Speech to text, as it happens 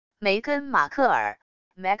梅根·马克尔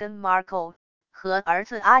 （Meghan Markle） 和儿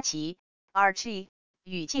子阿奇 （Archie）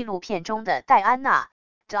 与纪录片中的戴安娜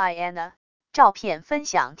 （Diana） 照片分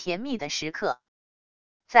享甜蜜的时刻。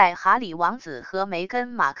在哈里王子和梅根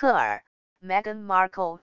·马克尔 （Meghan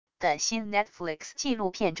Markle） 的新 Netflix 纪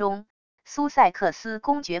录片中，苏塞克斯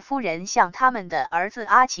公爵夫人向他们的儿子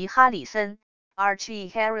阿奇·哈里森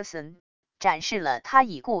 （Archie Harrison） 展示了他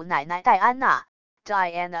已故奶奶戴安娜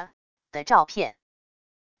 （Diana） 的照片。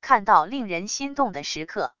看到令人心动的时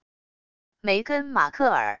刻，梅根·马克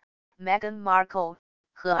尔 （Meghan Markle）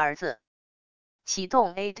 和儿子启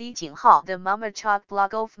动 AD-The Mama Chalk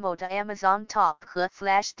Blog of Mode Amazon Top 和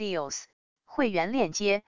Flash Deals 会员链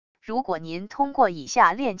接。如果您通过以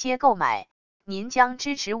下链接购买，您将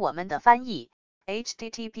支持我们的翻译。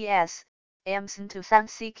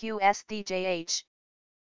https://amazon.3cqsdjh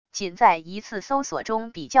仅在一次搜索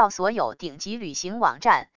中比较所有顶级旅行网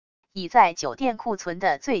站，已在酒店库存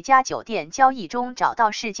的最佳酒店交易中找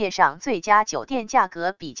到世界上最佳酒店价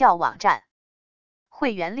格比较网站。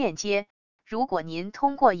会员链接，如果您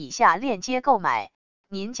通过以下链接购买，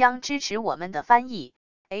您将支持我们的翻译。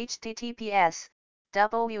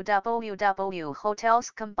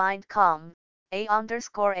https://www.hotelscombined.com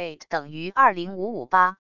a_8 等于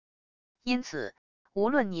20558。因此，无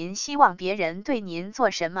论您希望别人对您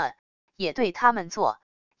做什么，也对他们做，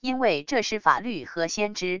因为这是法律和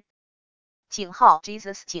先知。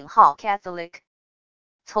Jesus Catholic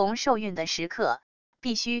从受孕的时刻，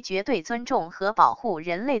必须绝对尊重和保护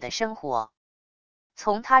人类的生活。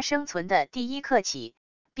从他生存的第一刻起，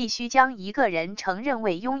必须将一个人承认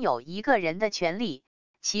为拥有一个人的权利，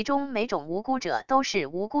其中每种无辜者都是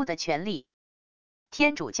无辜的权利。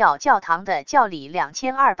天主教教堂的教理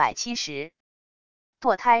2270，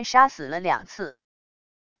堕胎杀死了2次。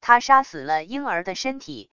他杀死了婴儿的身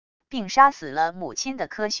体，并杀死了母亲的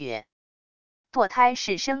科学。堕胎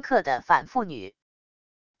是深刻的反妇女。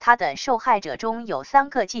他的受害者中有3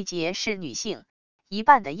个季节是女性，一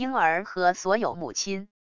半的婴儿和所有母亲。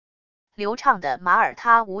流畅的马耳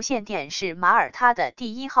他无线电是马耳他的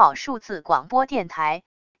第1号数字广播电台，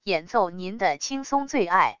演奏您的轻松最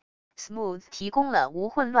爱。Smooth 提供了无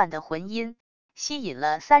混乱的混音，吸引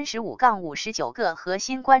了35-59个核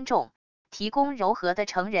心观众，提供柔和的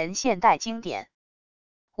成人现代经典。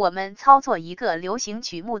我们操作一个流行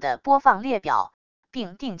曲目的播放列表，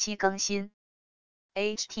并定期更新。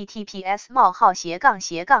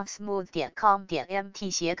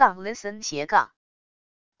https://smooth.com.mt/listen/。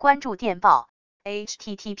关注电报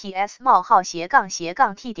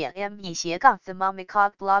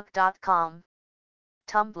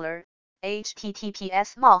https://t.me/themomicogblog.com。Tumblr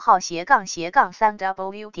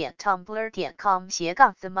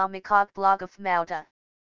https://3w.tumblr.com/themomicogblog of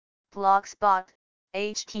Melda。Blogspot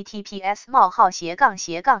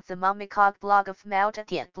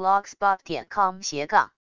https://themomicogblog.blogspot.com/。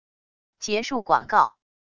结束广告。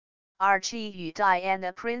Archie 与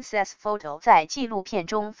Diana Princess Photo 在纪录片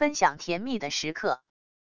中分享甜蜜的时刻。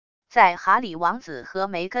在哈里王子和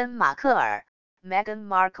梅根·马克尔 （Meghan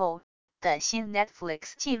Markle） 的新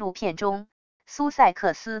Netflix 纪录片中，苏塞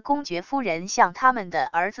克斯公爵夫人向他们的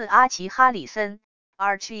儿子阿奇·哈里森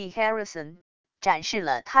 （Archie Harrison） 展示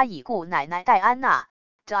了他已故奶奶戴安娜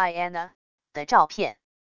 （Diana） 的照片。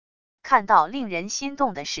看到令人心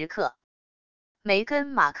动的时刻，梅根·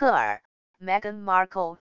马克尔 （Meghan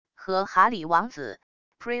Markle） 和哈里王子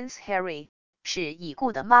 （Prince Harry） 是已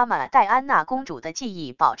故的妈妈戴安娜公主的记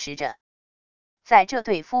忆保持着。在这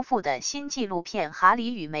对夫妇的新纪录片《哈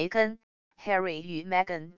里与梅根》（Harry 与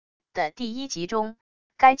Meghan） 的第1集中，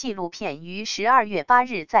该纪录片于12月8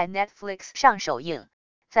日在 Netflix 上首映。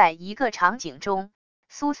在一个场景中，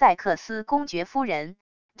苏塞克斯公爵夫人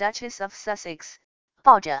 （Duchess of Sussex）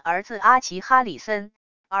 抱着儿子阿奇·哈里森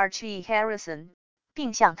 （Archie Harrison），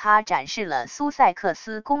并向他展示了苏塞克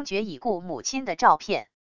斯公爵已故母亲的照片。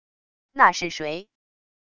那是谁？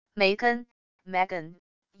梅根 （Meghan）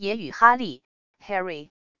 也与哈利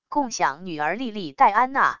 （Harry） 共享女儿莉莉·戴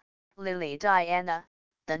安娜 （Lily Diana）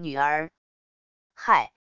 的女儿。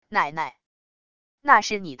嗨，奶奶。那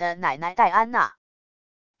是你的奶奶戴安娜。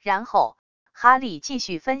然后，哈利继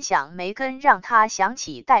续分享梅根让他想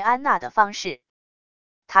起戴安娜的方式。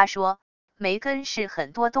他说，梅根是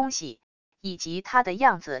很多东西，以及她的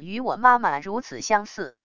样子与我妈妈如此相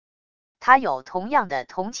似。她有同样的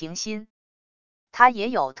同情心。她也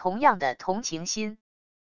有同样的同情心。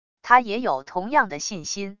她也有同样的信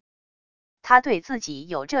心。她对自己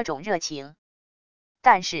有这种热情。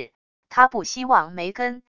但是，她不希望梅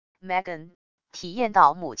根 （Meghan） 体验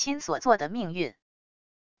到母亲所做的命运。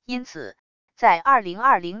因此，在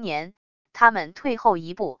2020年，他们退后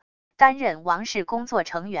一步，担任王室工作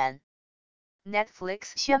成员。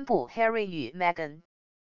Netflix 宣布 Harry 与 Meghan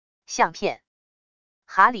相片。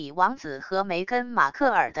哈里王子和梅根·马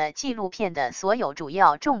克尔的纪录片的所有主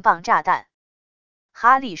要重磅炸弹。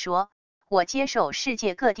哈利说：“我接受世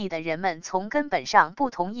界各地的人们从根本上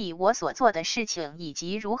不同意我所做的事情以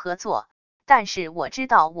及如何做，但是我知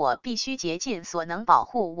道我必须竭尽所能保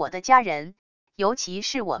护我的家人，尤其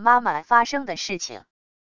是我妈妈发生的事情。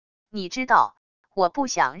你知道，我不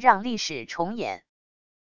想让历史重演。”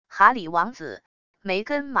哈里王子、梅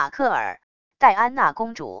根·马克尔、戴安娜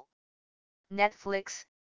公主。Netflix。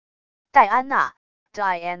戴安娜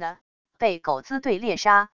Diana 被狗子队猎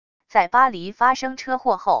杀，在巴黎发生车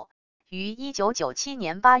祸后，于1997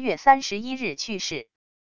年8月31日去世。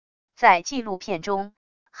在纪录片中，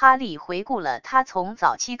哈利回顾了他从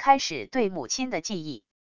早期开始对母亲的记忆。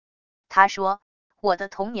他说：“我的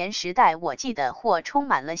童年时代，我记得或充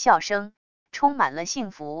满了笑声，充满了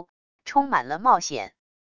幸福，充满了冒险。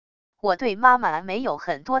我对妈妈没有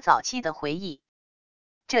很多早期的回忆。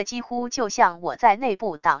这几乎就像我在内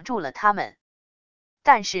部挡住了他们，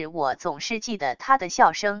但是我总是记得他的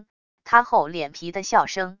笑声，他厚脸皮的笑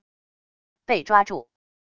声。被抓住，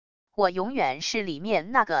我永远是里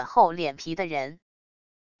面那个厚脸皮的人。”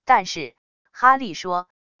但是，哈利说，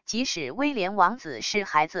即使威廉王子是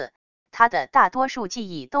孩子，他的大多数记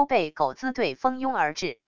忆都被狗子队蜂拥而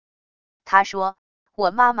至。他说：“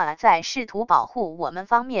我妈妈在试图保护我们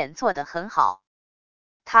方面做得很好，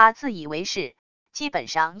她自以为是。基本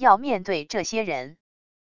上要面对这些人。”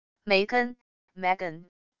梅根 Meghan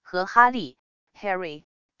和哈利 Harry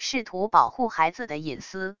试图保护孩子的隐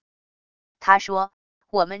私。他说：“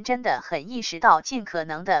我们真的很意识到尽可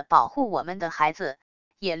能的保护我们的孩子，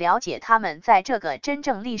也了解他们在这个真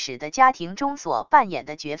正历史的家庭中所扮演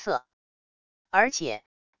的角色。而且，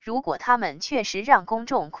如果他们确实让公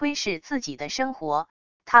众窥视自己的生活，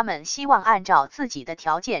他们希望按照自己的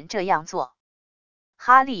条件这样做。”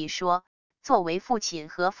哈利说：“作为父亲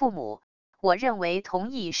和父母，我认为同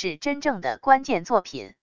意是真正的关键作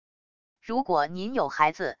品。如果您有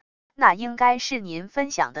孩子，那应该是您分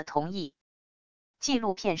享的同意。”纪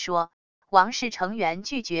录片说，王室成员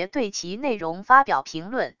拒绝对其内容发表评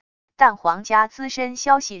论，但皇家资深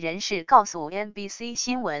消息人士告诉 NBC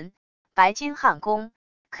新闻，白金汉宫、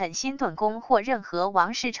肯辛顿宫或任何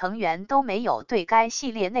王室成员都没有对该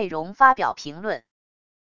系列内容发表评论。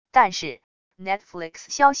但是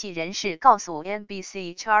Netflix 消息人士告诉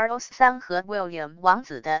NBC Charles III 和 William 王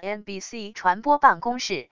子的 NBC 传播办公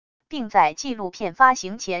室，并在纪录片发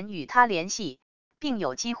行前与他联系，并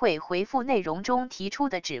有机会回复内容中提出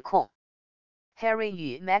的指控。Harry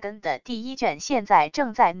与 Meghan 的第一卷现在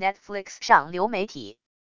正在 Netflix 上流媒体。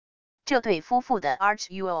这对夫妇的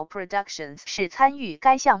Archewell Productions 是参与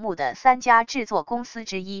该项目的3家制作公司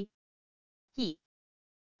之一。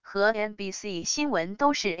和 NBC 新闻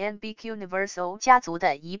都是 NBC Universal 家族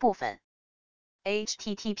的一部分。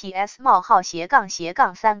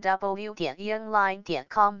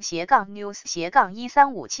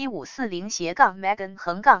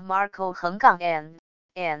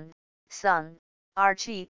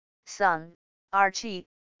Archie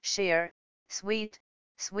share sweet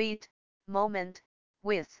moment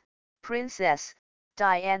with Princess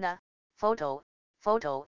Diana photo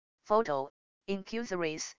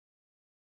Inquiries